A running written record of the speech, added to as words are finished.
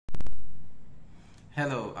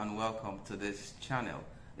Hello and welcome to this channel.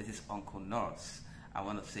 This is Uncle Nurse. I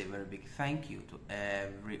want to say a very big thank you to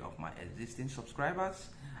every of my existing subscribers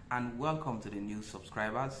and welcome to the new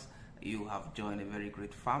subscribers. You have joined a very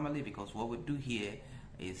great family because what we do here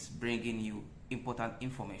is bringing you important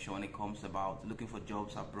information when it comes about looking for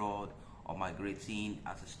jobs abroad or migrating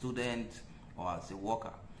as a student or as a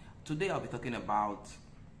worker. Today I'll be talking about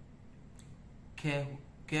care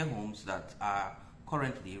homes that are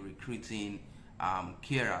currently recruiting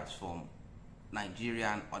carers from Nigeria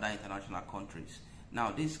and other international countries.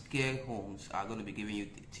 Now these care homes are going to be giving you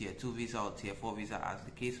tier 2 visa or tier 4 visa as the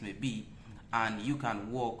case may be, and you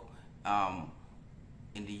can work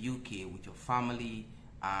in the UK with your family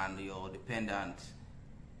and your dependents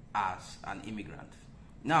as an immigrant.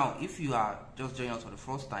 Now if you are just joining us for the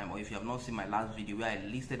first time, or if you have not seen my last video where I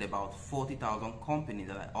listed about 40,000 companies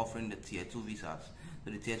that are offering the tier 2 visas. So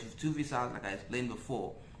the tier 2 visas, like I explained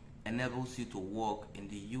before, enables you to work in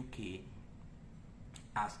the UK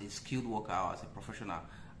as a skilled worker or as a professional,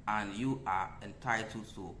 and you are entitled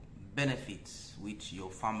to benefits which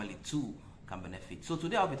your family too can benefit. So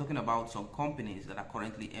today I'll be talking about some companies that are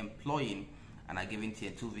currently employing and are giving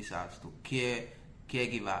tier 2 visas to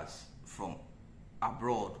caregivers from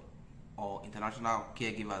abroad or international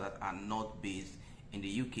caregivers that are not based in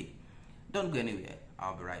the UK. Don't go anywhere,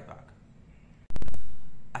 I'll be right back.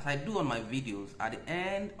 As I do on my videos, at the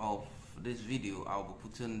end of this video I'll be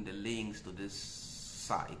putting the links to this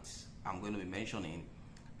site I'm going to be mentioning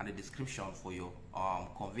and the description for your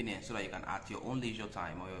convenience, so that you can at your own leisure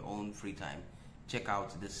time or your own free time check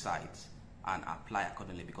out this site and apply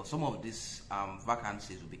accordingly, because some of these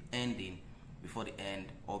vacancies will be ending before the end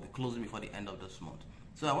or be closing before the end of this month.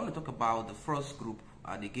 So I want to talk about the first group,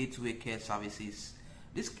 the Gateway Care Services.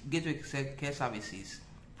 This Gateway Care Services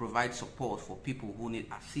provide support for people who need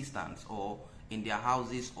assistance or in their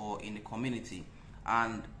houses or in the community,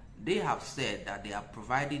 and they have said that they are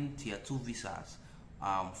providing tier 2 visas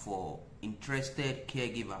for interested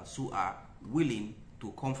caregivers who are willing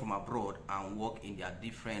to come from abroad and work in their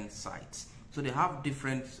different sites. So they have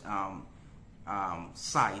different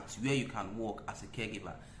sites where you can work as a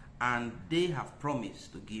caregiver, and they have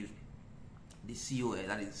promised to give the COS,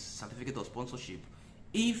 that is Certificate of Sponsorship,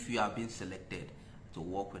 if you have been selected to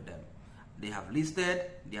work with them. They have listed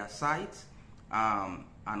their site and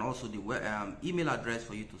also the email address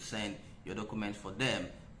for you to send your documents for them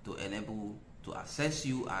to enable to assess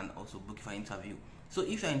you and also book for interview. So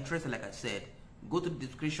if you're interested, like I said, go to the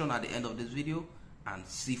description at the end of this video and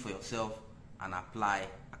see for yourself and apply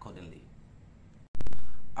accordingly.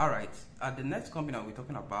 Alright, the next company I'll be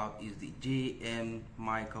talking about is the J.M.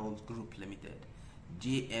 Michaels Group Limited.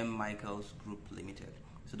 J.M. Michaels Group Limited.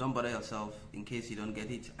 So don't bother yourself. In case you don't get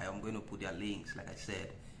it, I am going to put their links, like I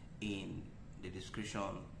said, in the description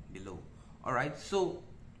below. Alright, so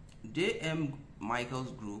J.M.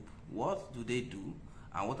 Michaels Group, what do they do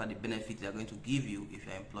and what are the benefits they are going to give you if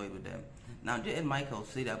you are employed with them? Now J.M. Michaels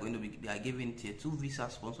say they are giving tier 2 visa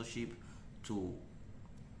sponsorship to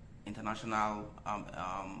international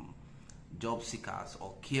job seekers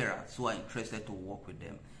or carers who are interested to work with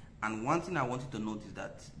them. And one thing I want you to note is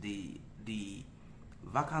that the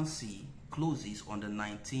vacancy closes on the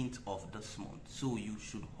 19th of this month, so you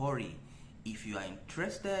should hurry. If you are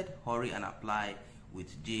interested, hurry and apply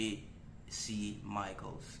with J.C.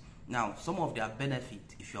 Michaels. Now some of their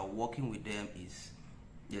benefits if you are working with them is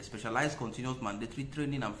their specialized continuous mandatory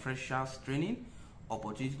training and freshers training,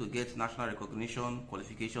 opportunity to get national recognition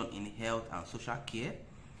qualification in health and social care,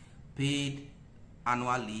 paid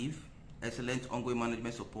annual leave, excellent ongoing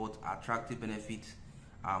management support, attractive benefit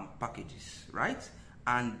packages, right?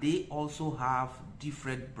 And they also have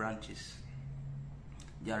different branches.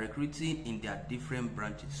 They are recruiting in their different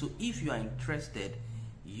branches. So if you are interested,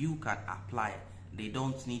 you can apply. They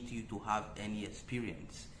don't need you to have any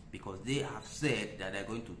experience, because they have said that they're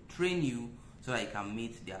going to train you so that you can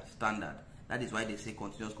meet their standard. That is why they say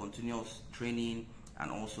continuous training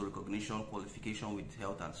and also recognition qualification with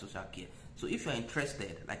health and social care. So if you're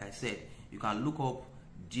interested, like I said, you can look up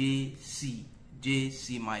J.C.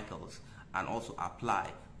 Michaels and also apply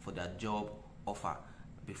for their job offer,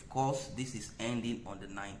 because this is ending on the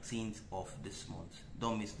 19th of this month.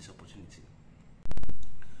 Don't miss this opportunity.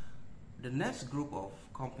 The next group of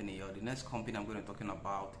company, or the next company I'm going to be talking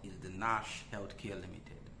about, is the Nash Healthcare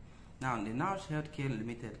Limited. Now the Nash Healthcare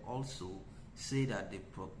Limited also say that they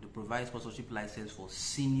provide sponsorship license for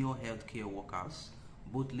senior healthcare workers,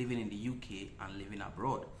 both living in the UK and living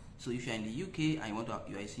abroad. So if you're in the UK and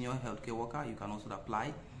you're a senior healthcare worker, you can also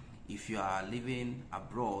apply. If you are living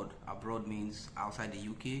abroad means outside the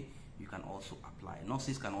UK, you can also apply.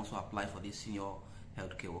 Nurses can also apply for this senior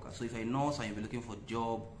healthcare worker. So if you're a nurse and you'll be looking for a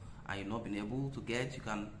job and you've not been able to get, you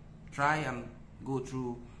can try and go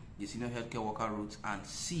through the senior healthcare worker route and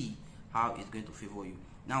see how it's going to favor you.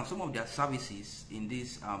 Now, some of their services in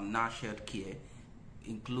this NASH healthcare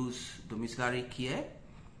includes domiciliary care,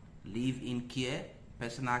 live-in care,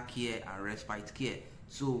 personal care, and respite care.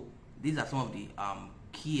 So these are some of the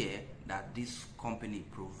care that this company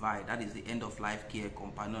provide. That is the end-of-life care,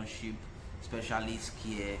 companionship, specialist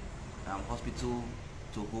care, hospital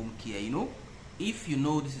to home care. You know, if you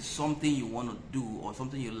know this is something you want to do or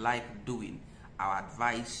something you like doing, I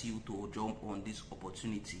advise you to jump on this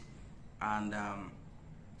opportunity. And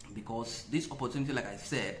because this opportunity, like I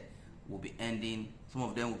said, will be ending, some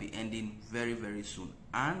of them will be ending very, very soon.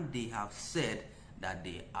 And they have said that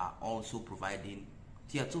they are also providing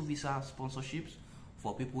tier 2 visa sponsorships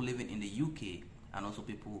for people living in the UK and also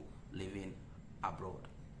people living abroad.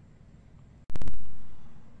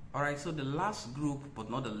 Alright, so the last group, but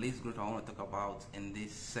not the least group I want to talk about in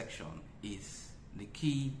this section is the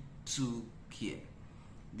Key to Care.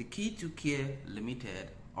 The Key to Care Limited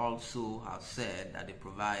also have said that they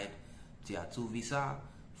provide tier 2 visa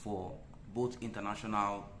for both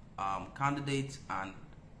international candidates and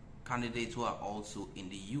candidates who are also in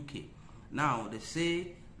the UK. Now, they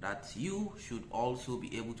say that you should also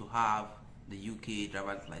be able to have the UK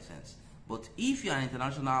driver's license. But if you are an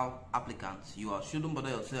international applicant, you shouldn't bother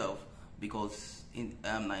yourself, because in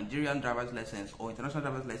Nigerian driver's license or international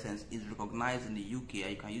driver's license is recognized in the UK,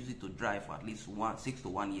 and you can use it to drive for at least 6 to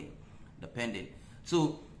 1 year, depending.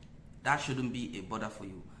 So that shouldn't be a bother for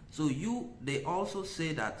you. So they also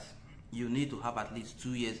say that you need to have at least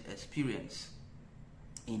 2 years experience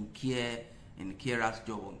in carer's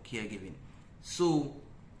job on caregiving. So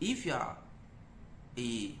if you are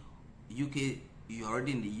you're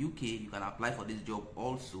already in the UK, you can apply for this job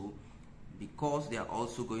also, because they are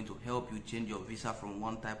also going to help you change your visa from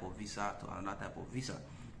one type of visa to another type of visa.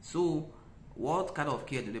 So what kind of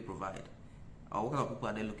care do they provide? What kind of people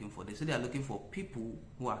are they looking for? They say they are looking for people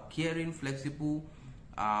who are caring, flexible,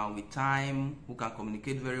 with time, who can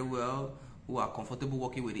communicate very well, who are comfortable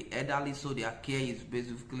working with the elderly. So their care is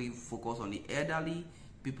basically focused on the elderly,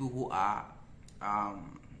 people who are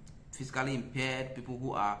physically impaired, people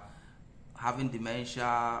who are having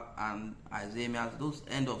dementia and Alzheimer's, those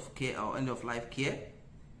end of care or end of life care.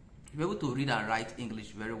 You're able to read and write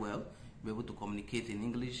English very well. You're able to communicate in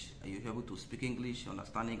English. You're able to speak English,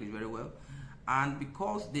 understand English very well. And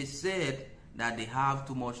because they said that they have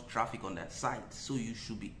too much traffic on their site, so you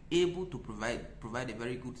should be able to provide a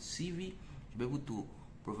very good CV. You should be able to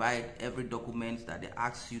provide every document that they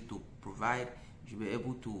ask you to provide. You should be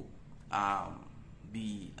able to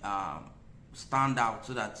stand out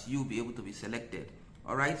so that you'll be able to be selected.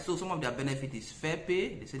 Alright, so some of their benefit is fair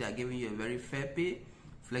pay. They say they are giving you a very fair pay,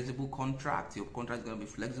 flexible contract. Your contract is going to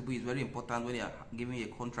be flexible. It's very important when they are giving you a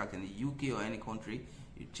contract in the UK or any country,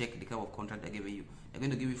 you check the kind of contract they're giving you. They're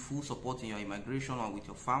going to give you full support in your immigration or with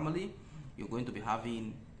your family. You're going to be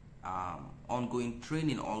having ongoing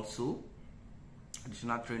training also,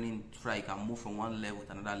 additional training, so that you can move from one level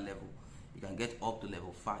to another level. You can get up to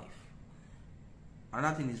level 5.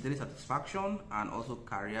 Another thing is daily satisfaction and also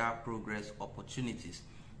career progress opportunities.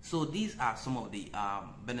 So these are some of the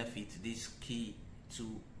benefits this Key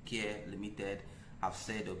to Care Limited have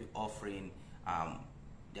said they'll be offering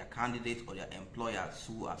their candidates or their employers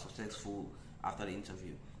who are successful after the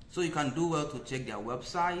interview. So you can do well to check their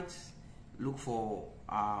website. Look for,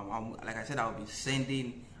 like I said, I'll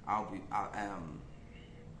be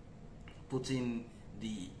putting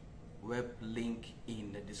the web link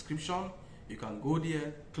in the description. You can go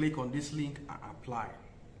there, click on this link and apply.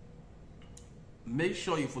 Make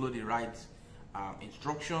sure you follow the right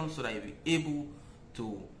instructions so that you'll be able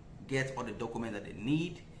to get all the documents that they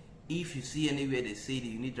need. If you see anywhere they say that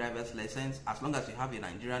you need driver's license, as long as you have a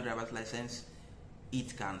Nigerian driver's license,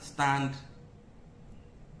 it can stand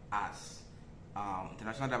as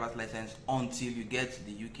international driver's license until you get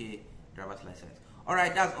the UK driver's license.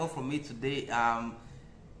 Alright, that's all from me today.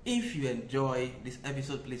 If you enjoy this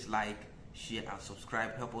episode, please like, share and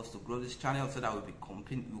subscribe. Help us to grow this channel so that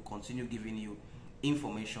we'll continue giving you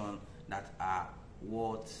information that are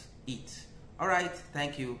worth it. Alright,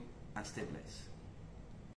 thank you and stay blessed.